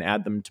about me and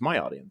add them to my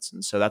audience.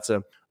 And so that's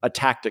a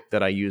tactic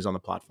that I use on the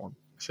platform.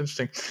 It's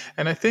interesting.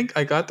 And I think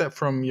I got that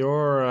from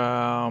your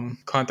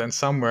content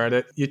somewhere,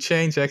 that you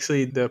change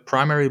actually the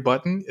primary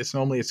button.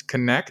 It's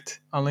connect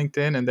on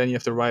LinkedIn, and then you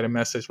have to write a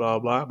message, blah,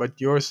 blah, blah. But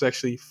yours is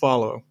actually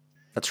follow.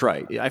 That's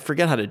right. I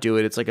forget how to do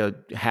it. It's like a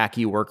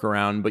hacky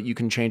workaround, but you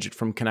can change it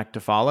from connect to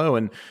follow.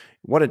 And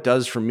what it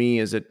does for me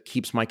is it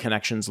keeps my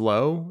connections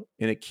low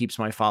and it keeps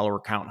my follower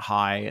count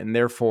high. And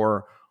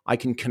therefore, I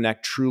can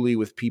connect truly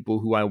with people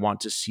who I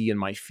want to see in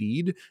my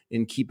feed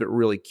and keep it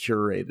really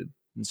curated.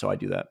 And so I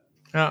do that.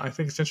 Yeah, I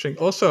think it's interesting.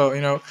 Also,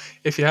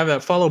 if you have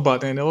that follow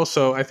button,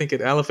 also I think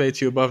it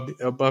elevates you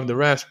above the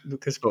rest,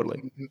 because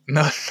Totally.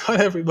 not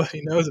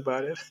everybody knows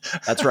about it.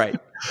 That's right.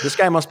 This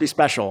guy must be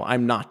special.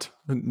 I'm not.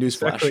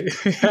 Newsflash.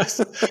 Exactly. Yes.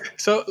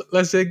 So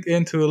let's dig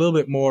into a little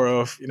bit more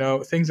of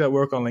things that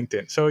work on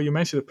LinkedIn. So you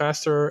mentioned the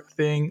pastor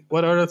thing.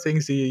 What other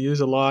things do you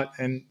use a lot,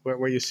 and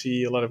where you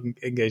see a lot of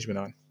engagement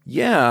on?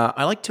 Yeah,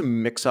 I like to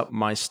mix up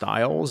my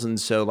styles. And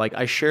so, like,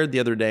 I shared the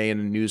other day in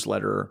a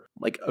newsletter,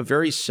 like a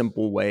very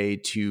simple way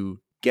to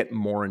get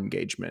more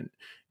engagement.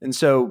 And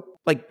so,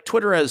 like,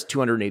 Twitter has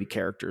 280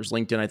 characters,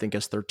 LinkedIn, I think,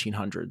 has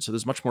 1,300. So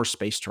there's much more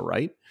space to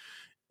write.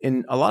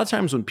 And a lot of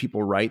times when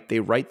people write,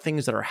 they write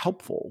things that are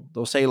helpful.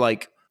 They'll say,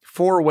 like,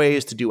 4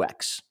 ways to do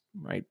X,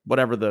 right?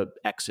 Whatever the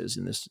X is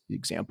in this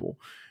example.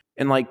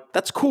 And like,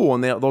 that's cool.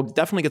 And they'll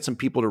definitely get some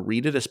people to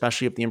read it,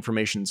 especially if the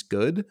information's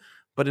good.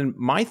 But in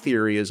my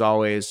theory is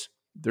always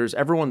there's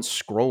everyone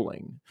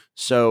scrolling.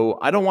 So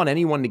I don't want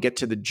anyone to get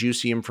to the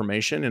juicy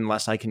information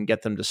unless I can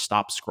get them to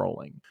stop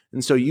scrolling.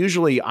 And so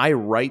usually I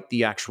write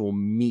the actual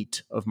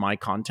meat of my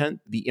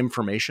content, the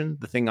information,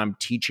 the thing I'm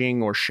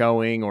teaching or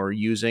showing or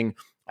using.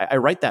 I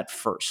write that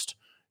first.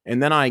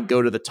 And then I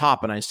go to the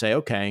top and I say,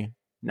 okay,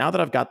 now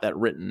that I've got that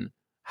written,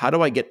 how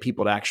do I get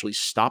people to actually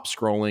stop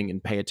scrolling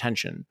and pay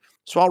attention?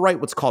 So I'll write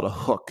what's called a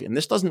hook. And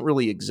this doesn't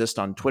really exist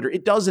on Twitter.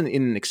 It does in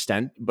an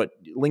extent, but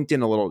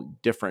LinkedIn a little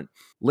different.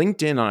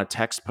 LinkedIn on a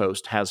text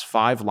post has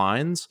 5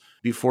 lines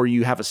before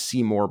you have a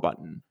see more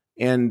button.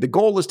 And the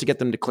goal is to get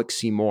them to click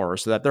see more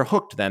so that they're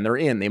hooked then. They're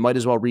in. They might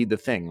as well read the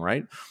thing,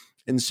 right?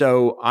 And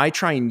so I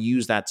try and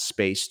use that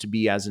space to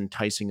be as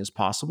enticing as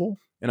possible.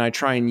 And I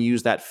try and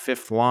use that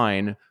 5th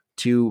line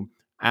to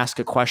ask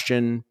a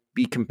question,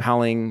 be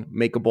compelling,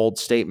 make a bold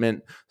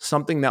statement,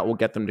 something that will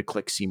get them to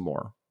click see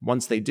more.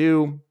 Once they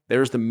do,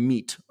 there's the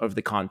meat of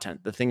the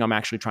content, the thing I'm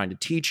actually trying to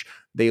teach.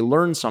 They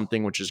learn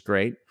something, which is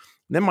great.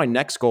 And then my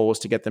next goal is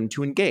to get them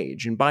to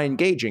engage. And by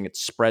engaging, it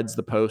spreads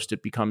the post,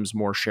 it becomes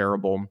more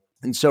shareable.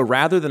 And so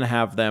rather than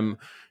have them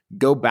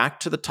go back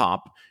to the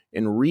top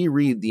and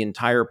reread the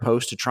entire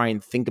post to try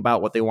and think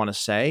about what they want to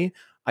say,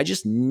 I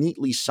just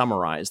neatly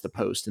summarize the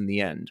post in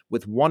the end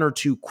with 1 or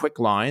 2 quick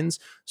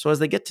lines. So as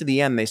they get to the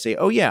end, they say,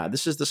 oh yeah,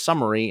 this is the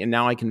summary. And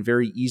now I can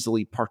very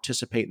easily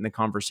participate in the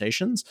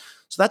conversations.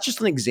 So that's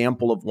just an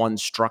example of one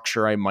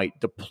structure I might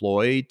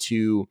deploy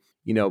to,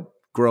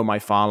 grow my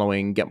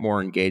following, get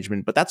more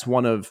engagement. But that's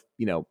one of,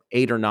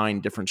 8 or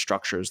 9 different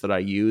structures that I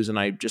use. And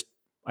I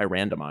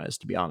randomize,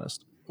 to be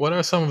honest. What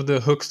are some of the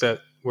hooks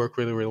that work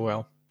really, really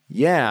well?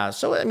 Yeah.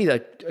 So, I mean,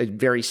 a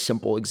very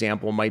simple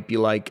example might be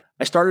like,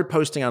 I started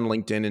posting on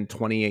LinkedIn in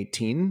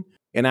 2018.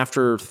 And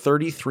after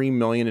 33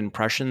 million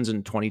impressions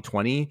in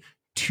 2020,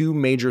 2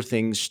 major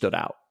things stood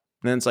out.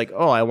 And then it's like,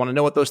 oh, I want to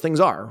know what those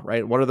things are,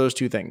 right? What are those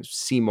 2 things?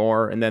 See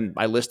more. And then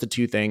I listed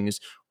 2 things.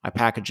 I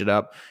package it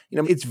up.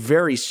 It's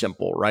very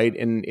simple, right?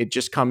 And it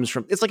just comes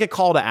from, it's like a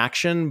call to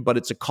action, but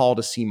it's a call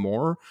to see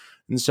more.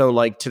 And so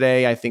like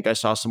today, I think I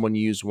saw someone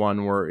use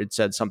one where it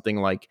said something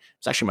like,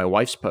 it's actually my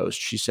wife's post.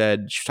 She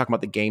was talking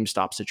about the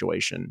GameStop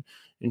situation.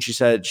 And she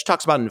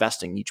talks about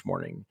investing each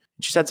morning.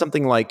 She said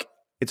something like,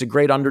 it's a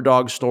great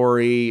underdog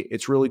story.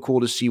 It's really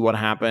cool to see what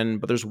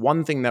happened. But there's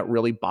one thing that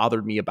really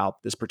bothered me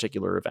about this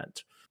particular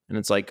event. And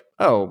it's like,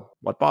 oh,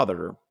 what bothered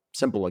her?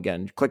 Simple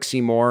again. Click see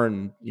more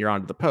and you're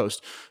onto the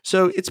post.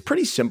 So it's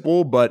pretty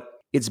simple, but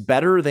it's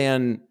better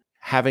than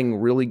having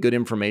really good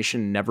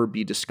information never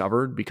be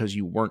discovered because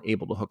you weren't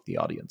able to hook the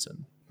audience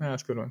in. Yeah,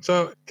 that's a good one.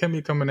 So it can be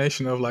a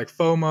combination of like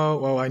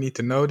FOMO, oh, I need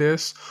to know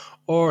this,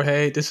 or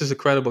hey, this is a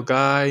credible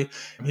guy.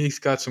 He's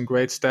got some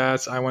great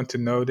stats. I want to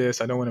know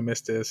this. I don't want to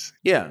miss this.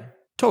 Yeah,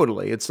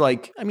 totally. It's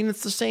like, I mean,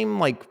 it's the same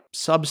like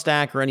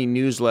Substack or any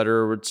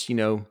newsletter where it's,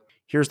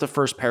 here's the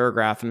first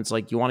paragraph and it's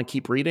like, you want to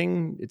keep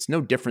reading? It's no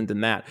different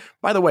than that.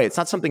 By the way, it's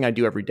not something I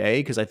do every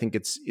day because I think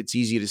it's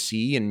easy to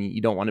see and you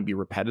don't want to be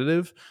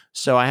repetitive.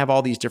 So I have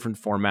all these different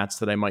formats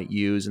that I might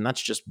use, and that's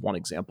just one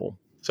example.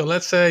 So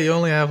let's say you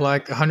only have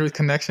like 100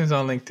 connections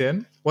on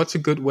LinkedIn. What's a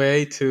good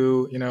way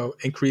to,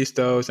 increase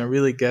those and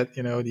really get,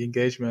 the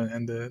engagement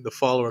and the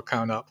follower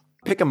count up?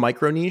 Pick a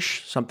micro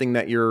niche, something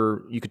that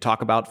you could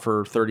talk about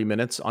for 30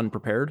 minutes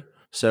unprepared.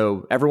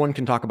 So everyone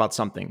can talk about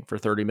something for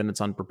 30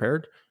 minutes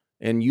unprepared.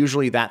 And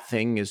usually that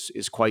thing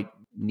is quite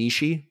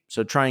nichey.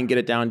 So try and get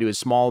it down to as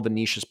small of a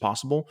niche as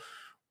possible.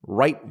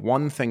 Write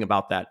one thing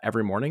about that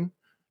every morning,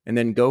 and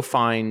then go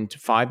find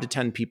 5 to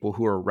 10 people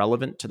who are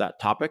relevant to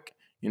that topic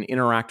and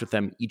interact with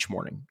them each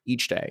morning,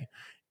 each day.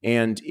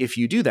 And if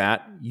you do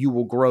that, you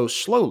will grow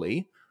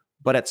slowly.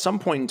 But at some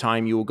point in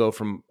time, you will go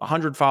from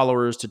 100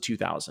 followers to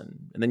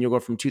 2,000, and then you'll go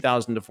from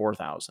 2,000 to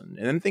 4,000.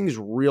 And then things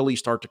really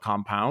start to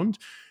compound.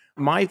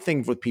 My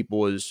thing with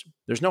people is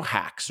there's no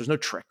hacks, there's no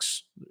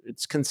tricks.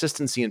 It's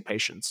consistency and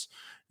patience.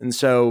 And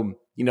so,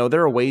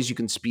 there are ways you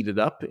can speed it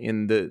up.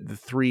 And the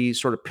three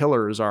sort of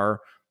pillars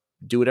are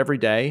do it every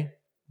day,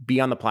 be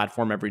on the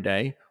platform every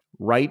day,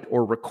 write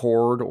or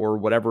record or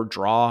whatever,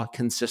 draw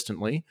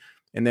consistently,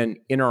 and then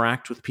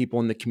interact with people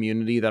in the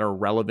community that are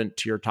relevant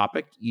to your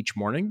topic each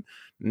morning.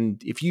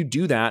 And if you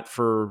do that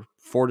for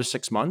 4 to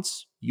 6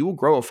 months, you will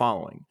grow a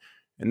following.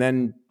 And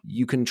then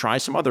you can try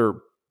some other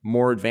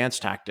more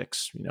advanced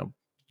tactics,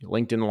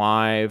 LinkedIn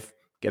Live,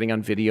 getting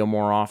on video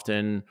more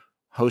often,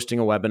 hosting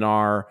a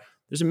webinar.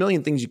 There's a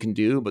million things you can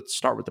do, but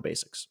start with the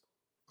basics.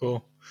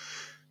 Cool.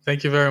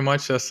 Thank you very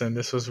much, Justin.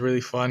 This was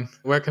really fun.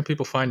 Where can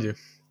people find you?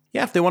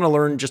 Yeah, if they want to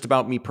learn just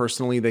about me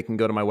personally, they can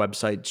go to my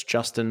website. It's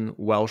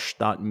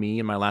justinwelsh.me,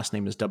 and my last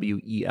name is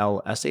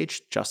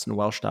WELSH,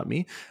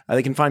 justinwelsh.me.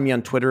 They can find me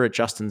on Twitter at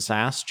Justin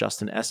Sass,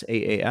 Justin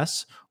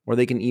SAAS, or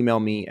they can email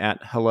me at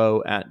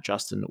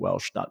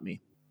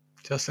hello@justinwelsh.me.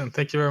 Justin,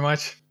 thank you very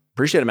much.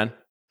 Appreciate it, man.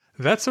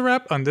 That's a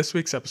wrap on this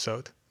week's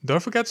episode.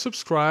 Don't forget to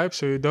subscribe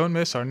so you don't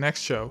miss our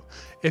next show.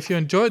 If you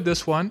enjoyed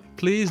this one,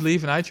 please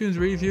leave an iTunes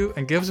review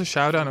and give us a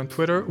shout out on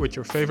Twitter with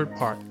your favorite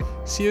part.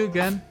 See you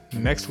again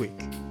next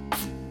week.